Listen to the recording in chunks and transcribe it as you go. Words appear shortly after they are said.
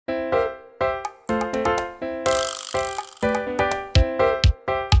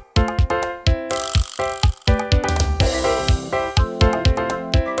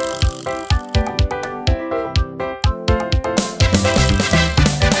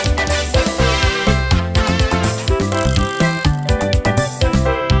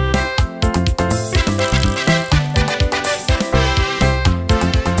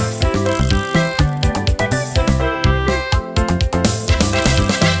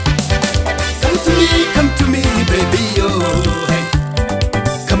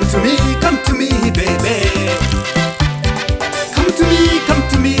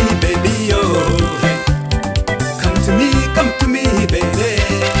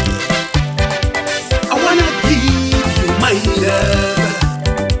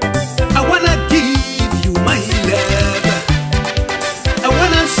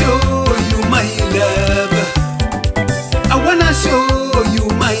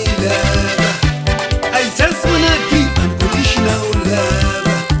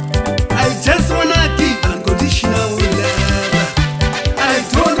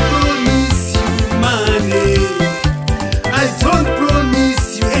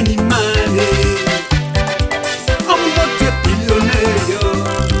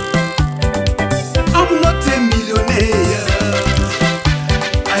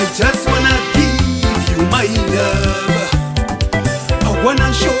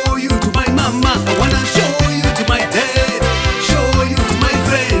wanna show you to my mama, I wanna show you to my dad, show you to my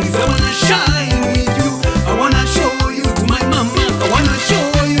friends, I wanna shine with you. I wanna show you to my mama, I wanna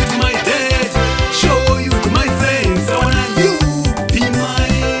show you to my dad, show you to my friends, I wanna you be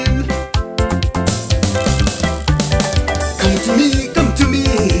mine. Come to me, come to me,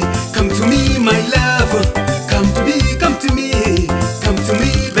 come to me, my love. Come to me, come to me, come to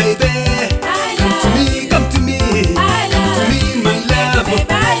me, baby. Come to me, come to me, come to me, my love.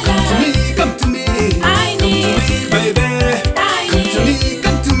 Come to me, come to me, come to me, baby. Come to me,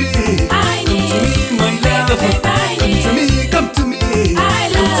 come to me, come to me, my love. Come to me, come to me,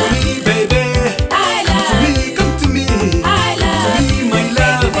 come to me, baby. Come to me, come to me, come to me, my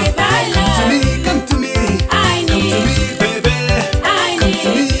love. Come to me, come to me, come to me, baby. Come to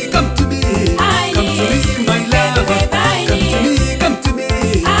me, come to me, come to me, my love. Come to me, come to me,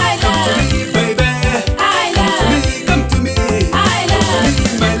 come to me, baby. Come to me, come to me, come to me,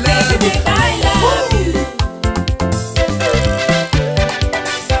 my love. Woo!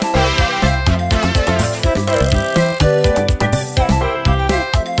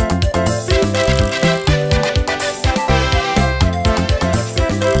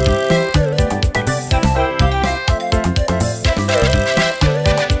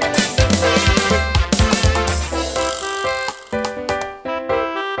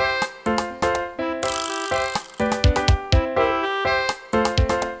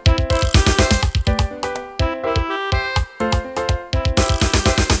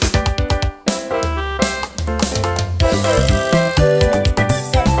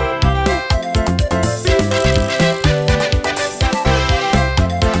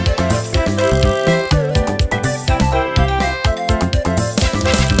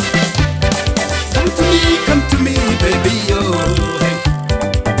 Come to me, baby, oh, hey.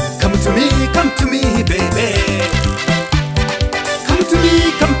 Come to me, baby.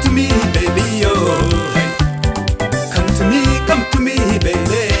 Come to me, baby.